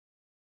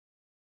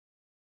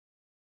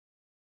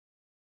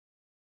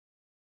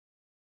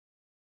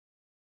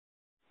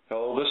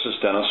Hello, this is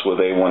Dennis with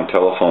A1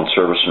 Telephone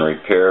Service and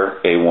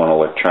Repair, A1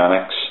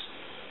 Electronics.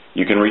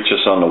 You can reach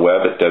us on the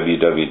web at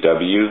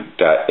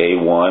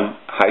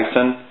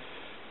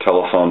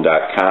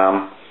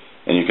www.a1-telephone.com,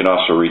 and you can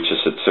also reach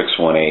us at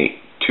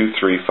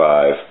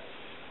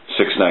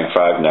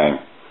 618-235-6959.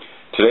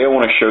 Today I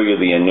want to show you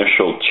the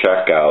initial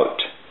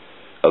checkout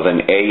of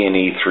an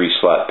A&E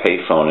 3-slot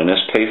payphone, and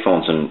this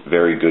payphone's in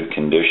very good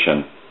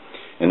condition.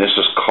 And this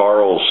is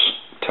Carl's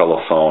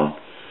telephone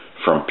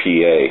from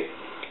PA.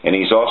 And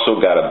he's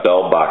also got a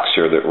bell box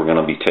here that we're going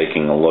to be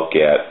taking a look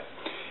at.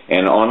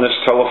 And on this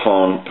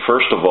telephone,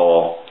 first of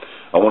all,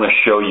 I want to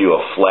show you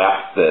a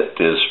flap that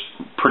is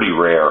pretty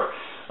rare.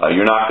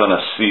 You're not going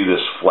to see this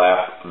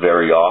flap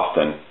very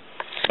often.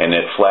 And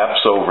it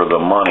flaps over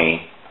the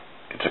money.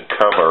 It's a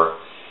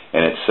cover,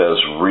 and it says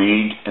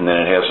read, and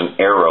then it has an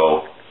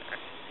arrow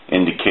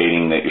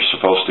indicating that you're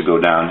supposed to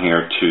go down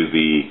here to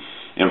the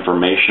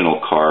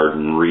informational card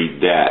and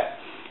read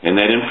that. And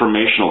that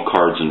informational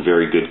card's in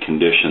very good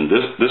condition.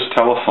 This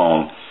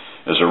telephone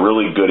is a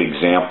really good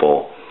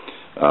example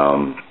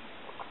of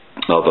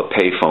a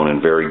payphone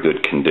in very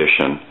good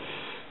condition.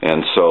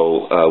 And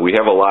so we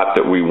have a lot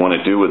that we want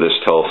to do with this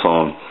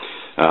telephone.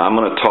 I'm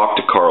going to talk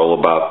to Carl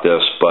about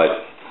this,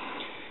 but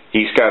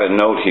he's got a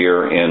note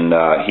here, and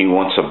he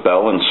wants a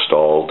bell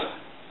installed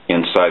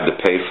inside the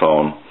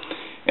payphone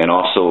and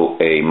also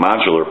a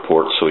modular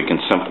port so he can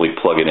simply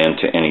plug it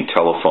into any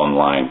telephone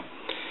line.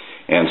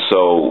 And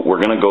so we're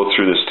going to go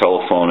through this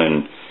telephone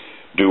and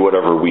do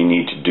whatever we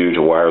need to do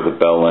to wire the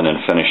bell in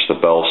and finish the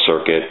bell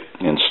circuit,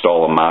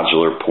 install a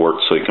modular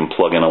port so you can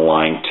plug in a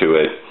line to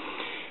it,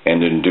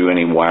 and then do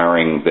any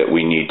wiring that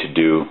we need to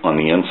do on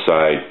the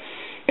inside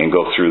and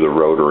go through the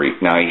rotary.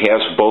 Now he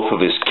has both of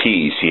his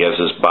keys. He has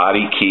his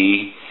body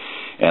key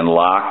and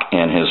lock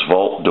and his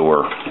vault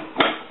door.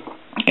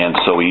 And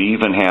so he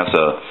even has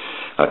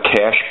a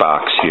cash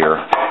box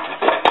here.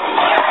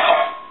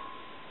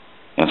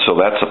 And so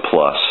that's a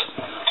plus.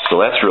 So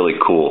that's really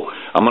cool.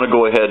 I'm going to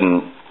go ahead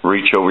and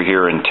reach over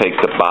here and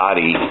take the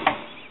body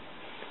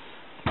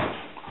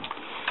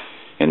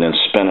and then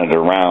spin it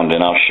around,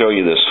 and I'll show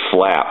you this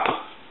flap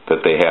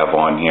that they have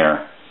on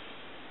here.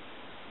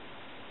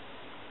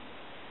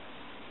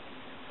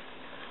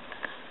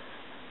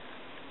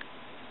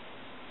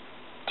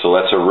 So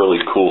that's a really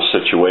cool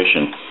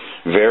situation.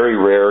 Very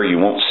rare. You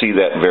won't see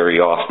that very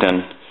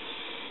often.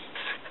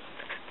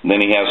 Then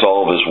he has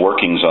all of his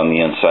workings on the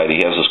inside.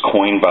 He has his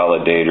coin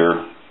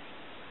validator,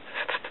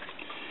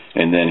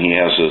 and then he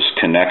has his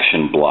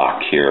connection block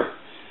here.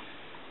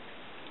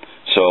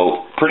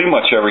 So pretty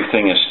much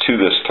everything is to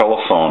this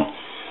telephone.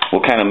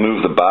 We'll kind of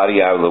move the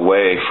body out of the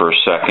way for a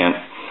second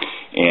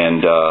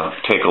and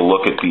take a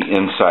look at the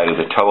inside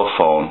of the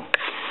telephone.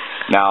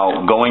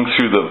 Now, going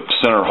through the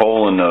center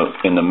hole in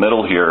the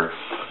middle here,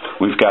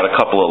 we've got a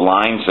couple of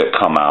lines that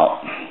come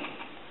out.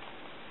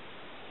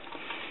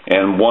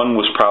 And one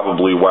was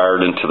probably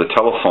wired into the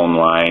telephone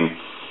line,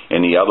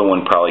 and the other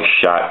one probably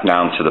shot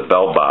down to the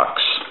bell box.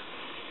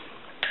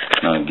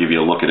 I'll give you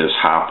a look at his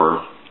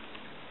hopper.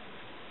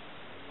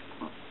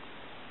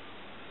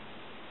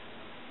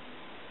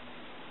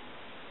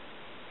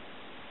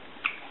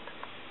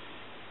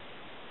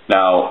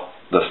 Now,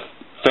 the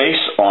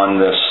face on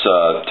this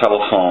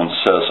telephone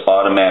says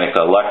automatic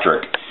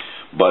electric,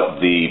 but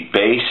the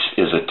base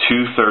is a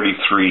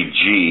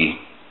 233G.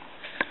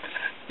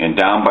 And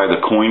down by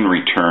the coin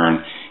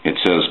return, it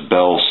says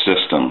Bell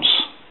Systems.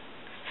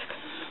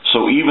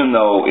 So even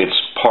though it's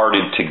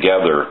parted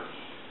together,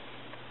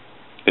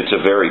 it's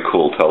a very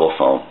cool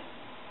telephone.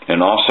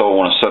 And also, I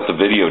want to set the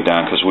video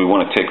down because we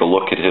want to take a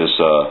look at his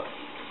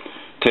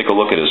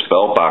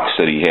bell box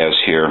that he has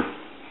here.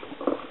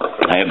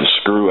 I have the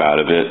screw out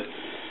of it,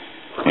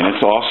 and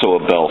it's also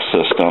a Bell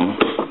system.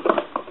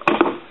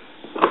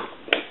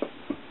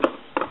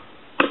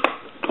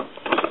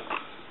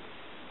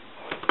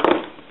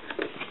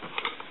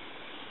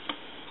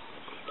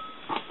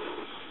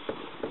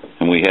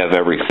 We have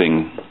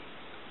everything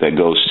that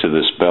goes to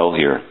this bell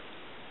here.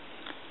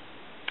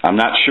 I'm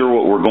not sure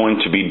what we're going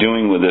to be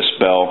doing with this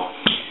bell.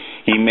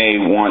 He may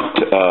want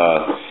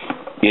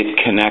it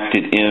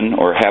connected in,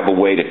 or have a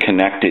way to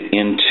connect it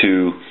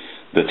into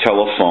the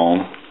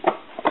telephone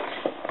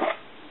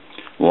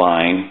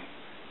line,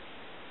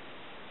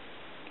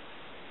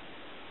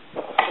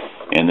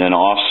 and then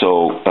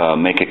also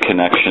make a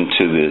connection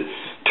to the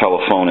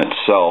telephone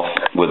itself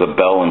with a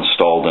bell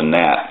installed in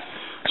that.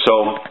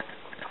 So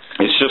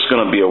it's just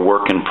going to be a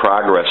work in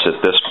progress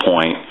at this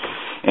point,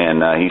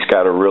 and he's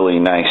got a really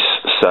nice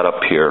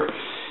setup here.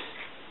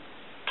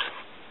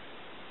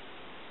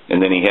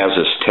 And then he has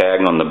this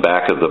tag on the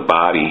back of the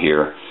body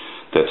here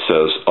that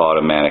says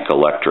automatic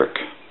electric.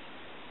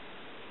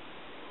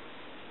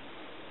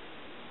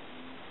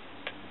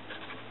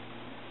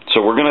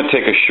 So we're going to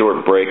take a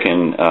short break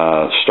and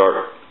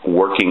start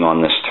working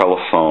on this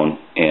telephone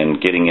and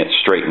getting it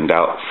straightened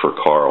out for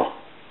Carl.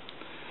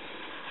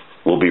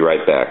 We'll be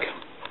right back.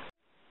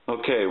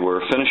 Okay,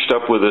 we're finished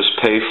up with this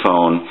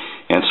payphone,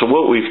 and so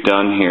what we've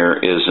done here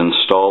is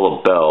install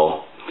a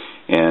bell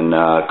and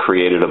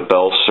created a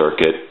bell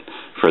circuit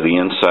for the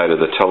inside of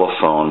the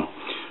telephone.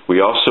 We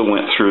also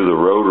went through the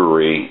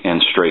rotary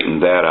and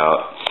straightened that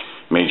out,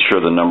 made sure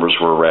the numbers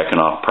were racking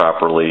off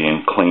properly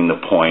and cleaned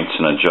the points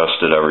and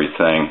adjusted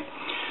everything.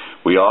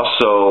 We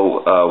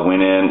also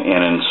went in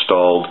and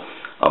installed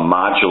a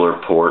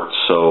modular port,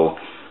 so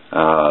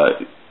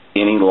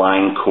any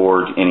line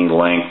cord, any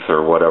length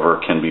or whatever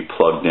can be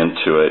plugged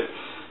into it.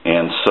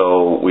 And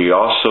so we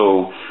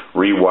also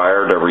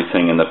rewired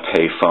everything in the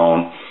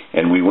payphone,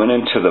 and we went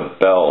into the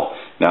bell.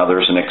 Now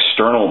there's an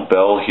external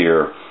bell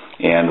here,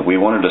 and we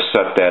wanted to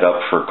set that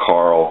up for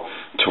Carl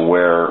to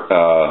where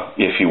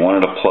if he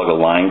wanted to plug a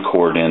line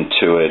cord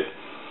into it,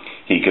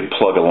 he could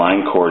plug a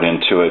line cord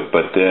into it,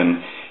 but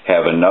then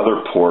have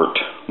another port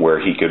where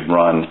he could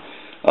run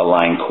a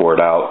line cord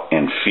out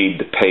and feed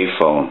the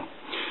payphone.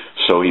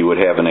 So he would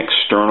have an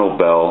external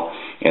bell,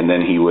 and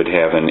then he would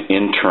have an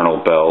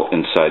internal bell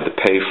inside the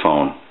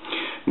payphone.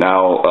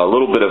 Now, a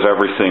little bit of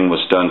everything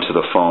was done to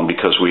the phone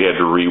because we had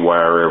to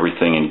rewire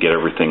everything and get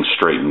everything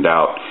straightened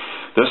out.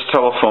 This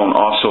telephone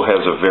also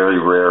has a very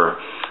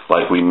rare,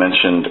 like we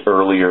mentioned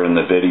earlier in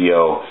the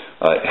video,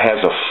 it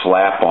has a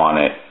flap on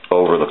it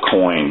over the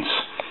coins.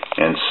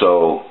 And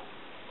so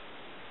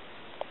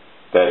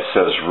that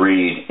says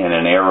read and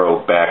an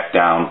arrow back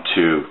down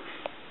to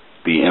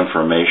the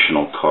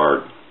informational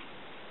card.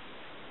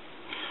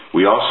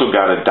 We also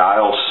got a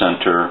dial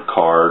center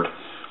card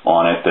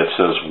on it that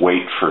says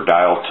wait for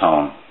dial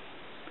tone,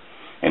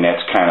 and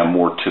that's kind of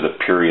more to the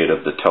period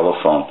of the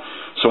telephone.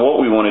 So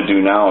what we want to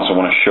do now is I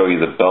want to show you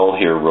the bell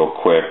here real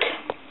quick.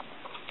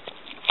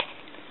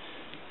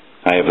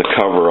 I have the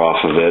cover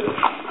off of it.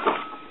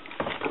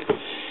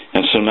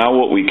 And so now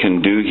what we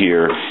can do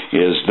here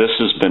is this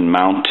has been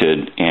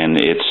mounted and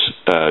it's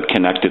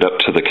connected up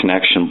to the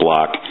connection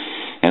block.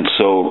 And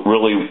so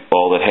really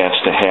all that has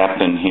to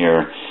happen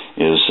here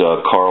is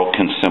Carl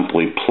can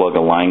simply plug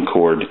a line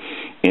cord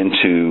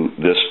into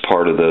this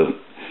part of the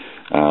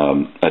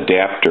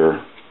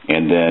adapter,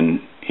 and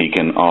then he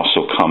can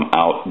also come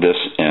out this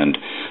end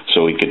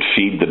so he could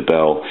feed the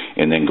bell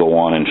and then go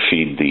on and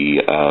feed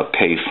the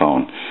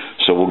payphone.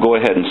 So we'll go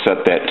ahead and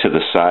set that to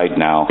the side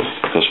now,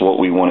 because what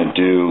we want to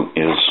do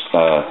is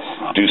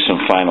do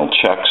some final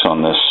checks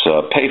on this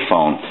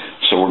payphone.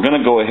 So we're going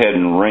to go ahead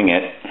and ring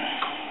it.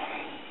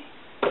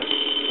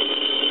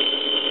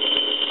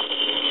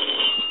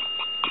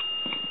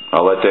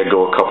 I'll let that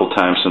go a couple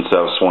times since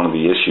that was one of the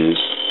issues.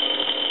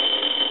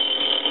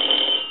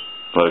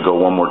 Let it go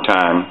one more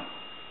time.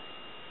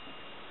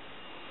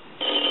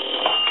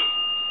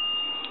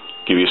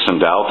 Give you some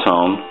dial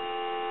tone.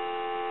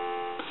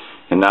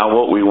 And now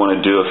what we want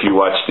to do, if you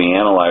watch the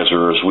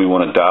analyzer, is we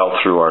want to dial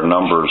through our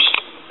numbers.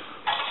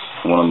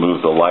 I want to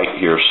move the light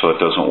here so it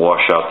doesn't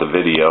wash out the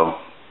video.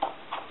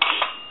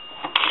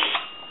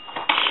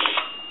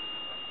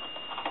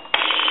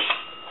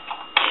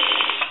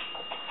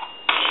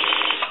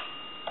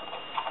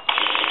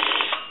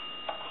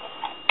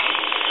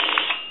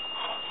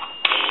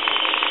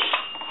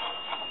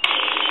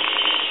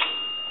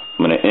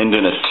 I'm going to end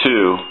in a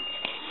 2.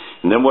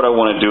 And then what I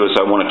want to do is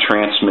I want to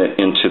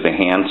transmit into the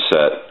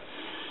handset.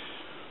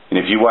 And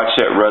if you watch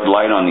that red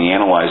light on the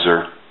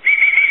analyzer,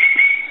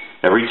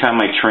 every time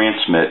I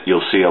transmit,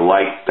 you'll see a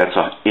light. That's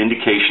an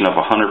indication of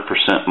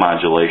 100%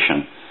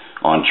 modulation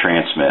on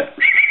transmit.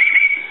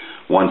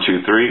 1,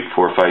 2, 3,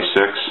 4, 5,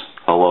 6.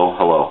 Hello,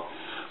 hello.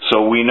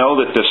 So we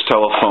know that this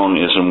telephone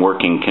is in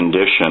working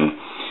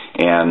condition,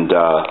 and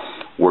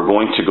we're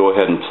going to go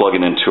ahead and plug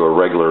it into a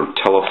regular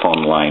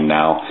telephone line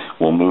now.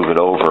 We'll move it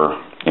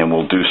over and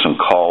we'll do some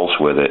calls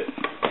with it.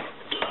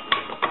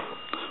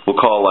 We'll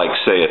call, like,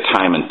 say, a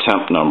time and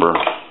temp number.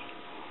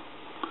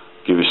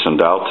 Give you some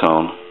dial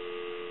tone.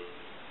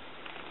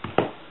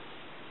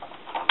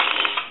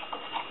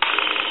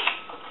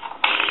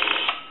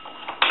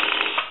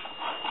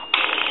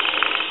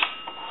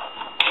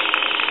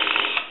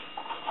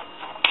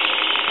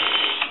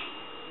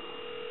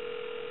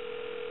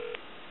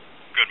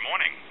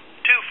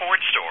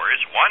 Ford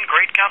stores, one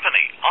great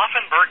company,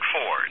 Offenburg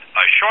Ford,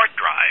 a short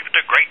drive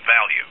to great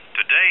value.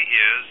 Today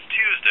is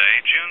Tuesday,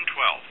 June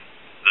 12th.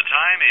 The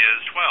time is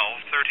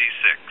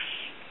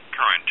 12:36.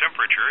 Current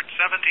temperature at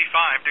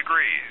 75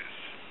 degrees.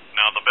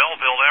 Now the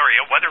Belleville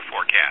area weather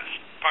forecast.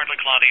 Partly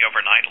cloudy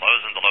overnight,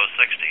 lows in the low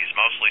 60s,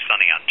 mostly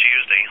sunny on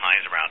Tuesday,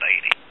 highs around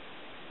 80.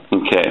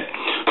 Okay,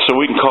 so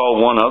we can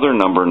call one other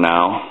number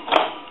now.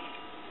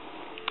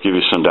 Give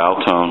you some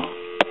dial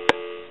tone.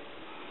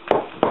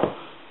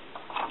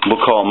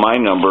 We'll call my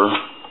number.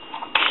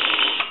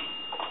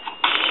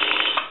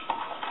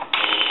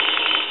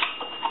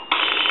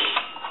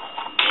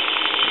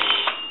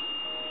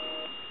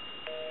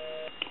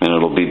 And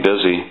it'll be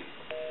busy.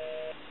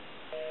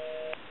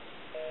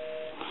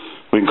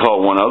 We can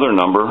call one other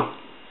number.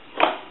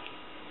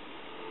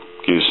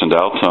 Give you some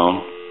dial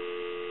tone.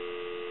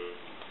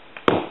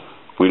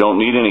 We don't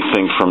need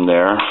anything from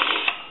there.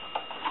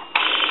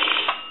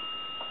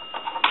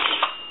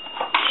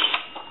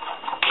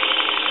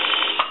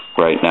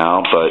 Right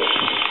now, but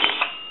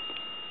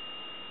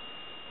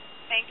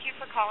thank you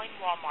for calling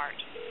Walmart.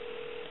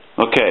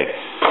 Okay,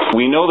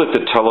 we know that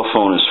the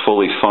telephone is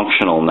fully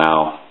functional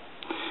now,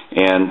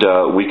 and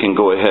we can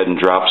go ahead and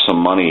drop some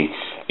money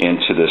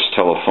into this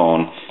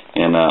telephone,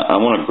 and I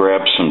want to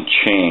grab some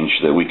change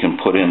that we can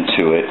put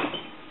into it.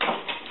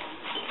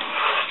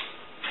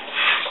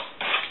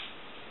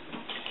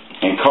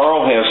 And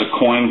Carl has a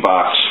coin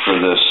box for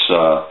this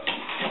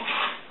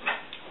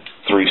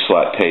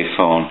 3-slot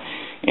payphone,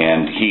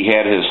 and he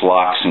had his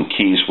locks and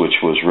keys, which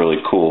was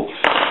really cool.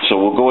 So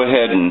we'll go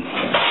ahead and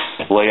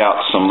lay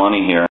out some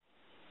money here.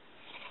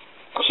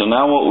 So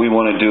now what we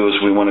want to do is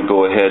we want to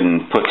go ahead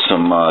and put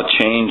some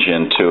change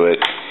into it,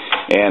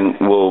 and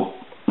we'll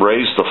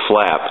raise the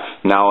flap.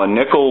 Now a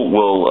nickel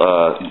will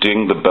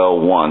ding the bell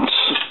once.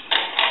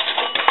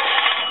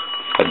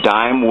 A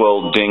dime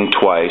will ding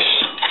twice.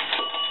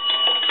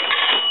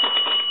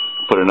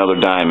 Put another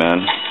dime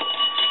in.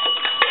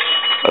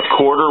 A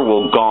quarter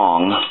will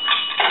gong.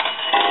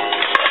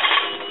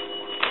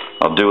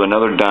 I'll do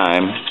another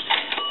dime.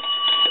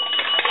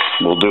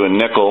 We'll do a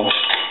nickel.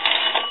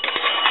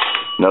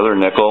 Another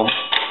nickel.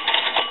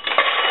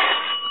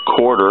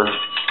 Quarter.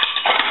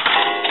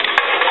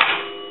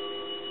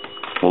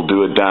 We'll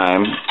do a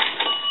dime.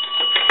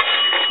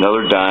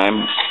 Another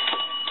dime.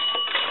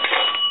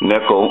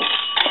 Nickel.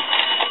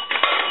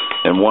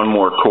 And one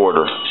more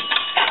quarter.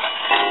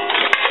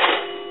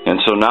 And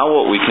so now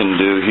what we can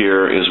do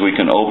here is we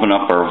can open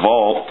up our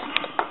vault,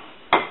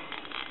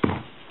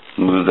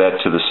 move that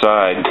to the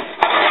side,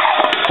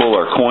 pull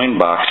our coin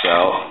box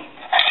out,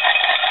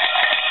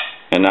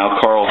 and now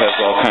Carl has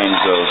all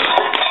kinds of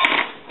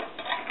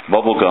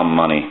bubblegum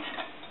money.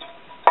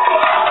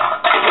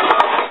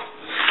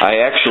 I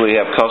actually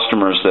have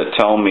customers that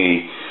tell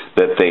me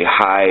that they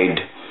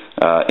hide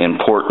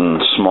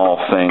important small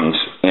things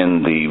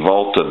in the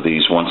vault of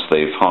these once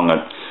they've hung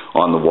it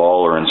on the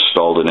wall or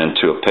installed it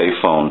into a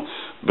payphone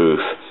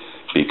booth,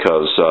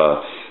 because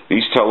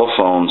these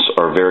telephones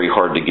are very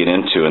hard to get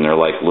into, and they're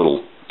like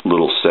little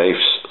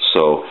safes.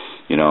 So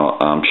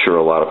I'm sure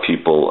a lot of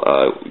people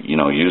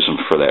use them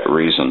for that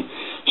reason.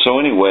 So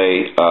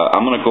anyway,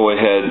 I'm going to go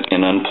ahead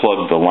and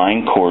unplug the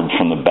line cord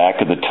from the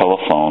back of the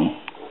telephone.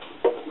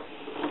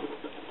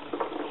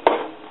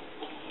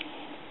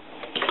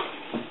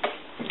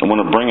 I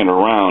want to bring it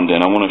around,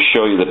 and I want to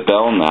show you the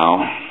bell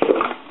now.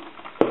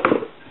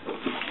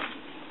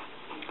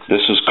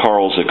 This is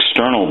Carl's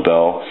external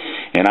bell,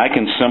 and I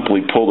can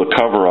simply pull the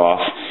cover off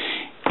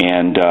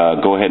and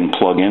go ahead and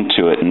plug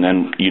into it. And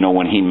then,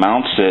 when he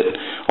mounts it,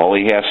 all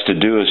he has to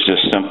do is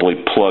just simply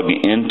plug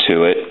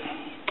into it,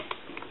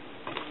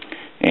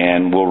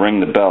 and we'll ring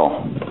the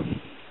bell.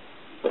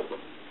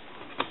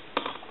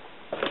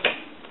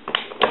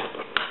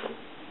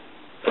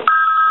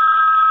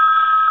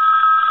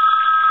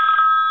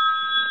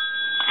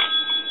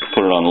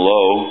 Put it on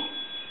low.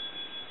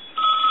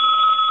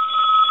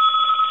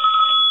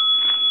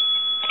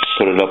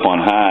 Put it up on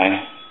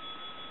high.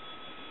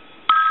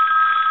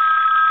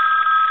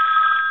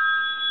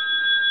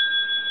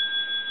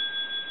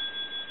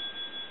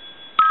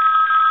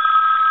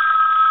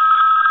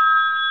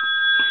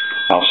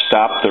 I'll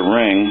stop the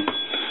ring.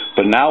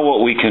 But now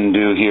what we can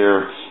do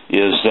here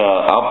is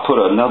I'll put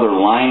another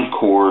line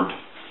cord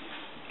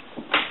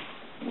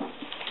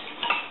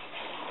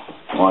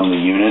on the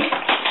unit,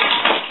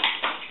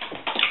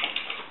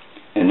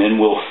 and then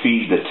we'll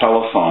feed the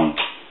telephone.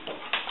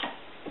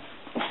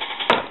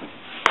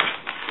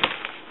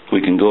 We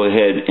can go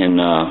ahead and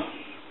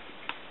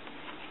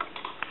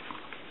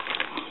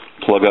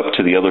plug up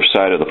to the other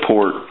side of the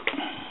port.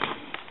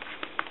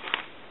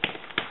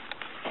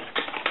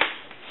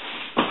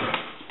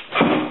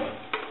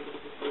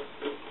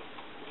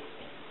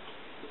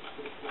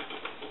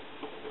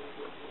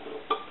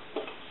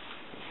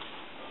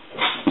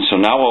 So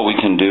now what we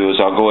can do is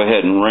I'll go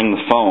ahead and ring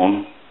the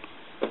phone,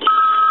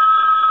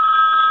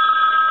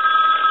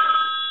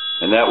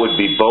 and that would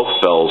be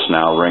both bells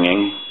now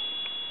ringing.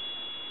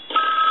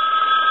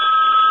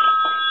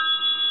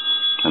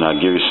 And I'll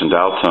give you some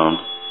dial tone.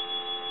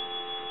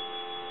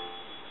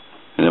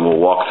 And then we'll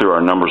walk through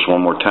our numbers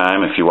one more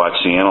time if you watch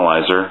the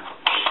analyzer.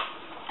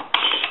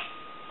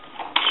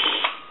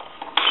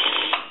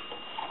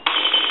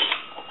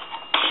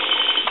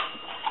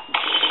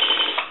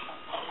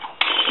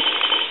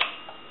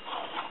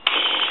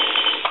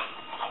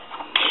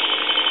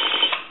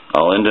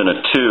 I'll end in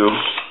a 2.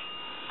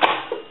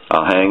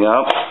 I'll hang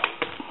up.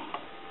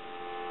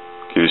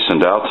 Give you some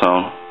dial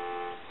tone.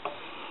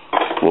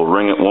 We'll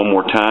ring it one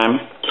more time.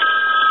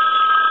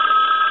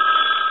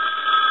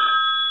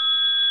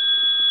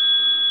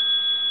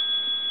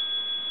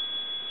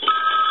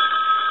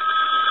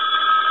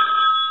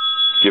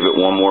 Give it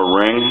one more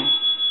ring.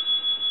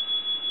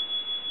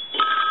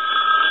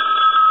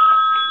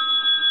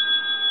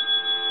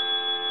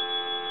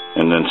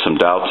 And then some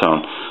dial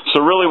tone.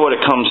 So really what it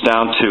comes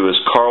down to is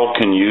Carl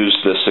can use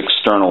this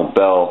external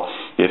bell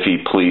if he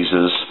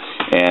pleases,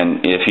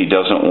 and if he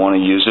doesn't want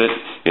to use it,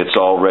 it's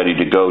all ready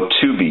to go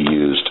to be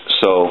used.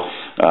 So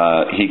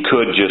he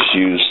could just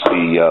use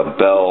the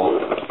bell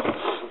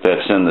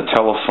that's in the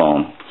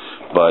telephone,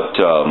 but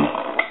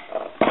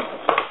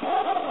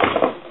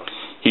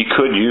he he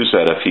could use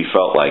that if he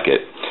felt like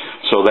it.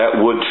 So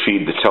that would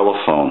feed the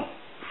telephone.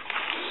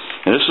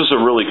 And this is a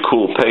really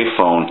cool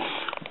payphone.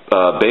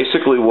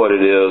 Basically what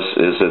it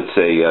is it's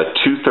a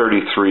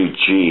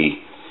 233G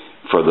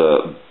for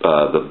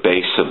the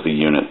base of the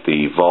unit,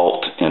 the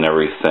vault and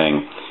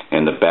everything,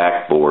 and the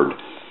backboard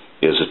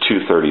is a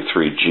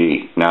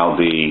 233G. Now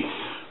the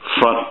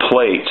front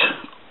plate,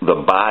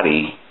 the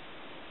body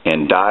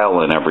and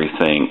dial and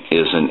everything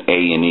is an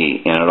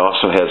A&E, and it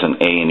also has an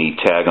A&E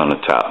tag on the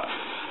top.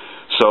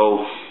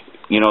 So,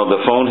 you know,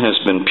 the phone has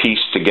been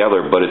pieced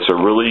together, but it's a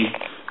really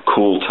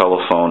cool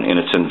telephone, and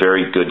it's in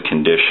very good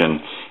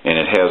condition, and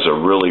it has a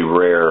really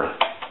rare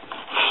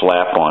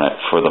flap on it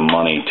for the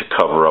money to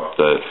cover up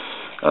the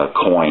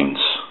coins.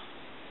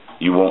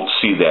 You won't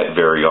see that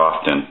very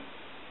often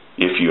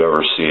if you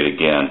ever see it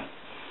again.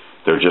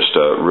 They're just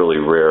a really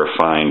rare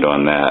find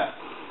on that.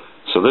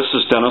 So this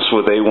is Dennis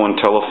with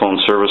A1 Telephone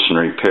Service and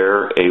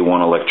Repair,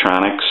 A1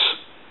 Electronics.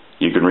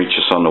 You can reach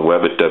us on the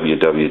web at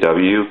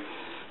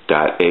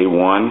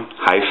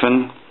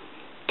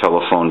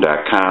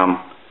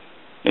www.a1-telephone.com,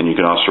 and you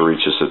can also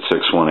reach us at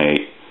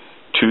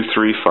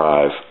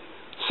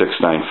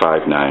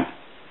 618-235-6959.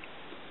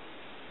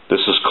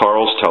 This is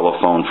Carl's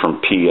telephone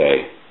from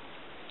PA.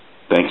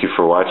 Thank you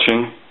for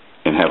watching,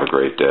 and have a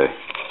great day.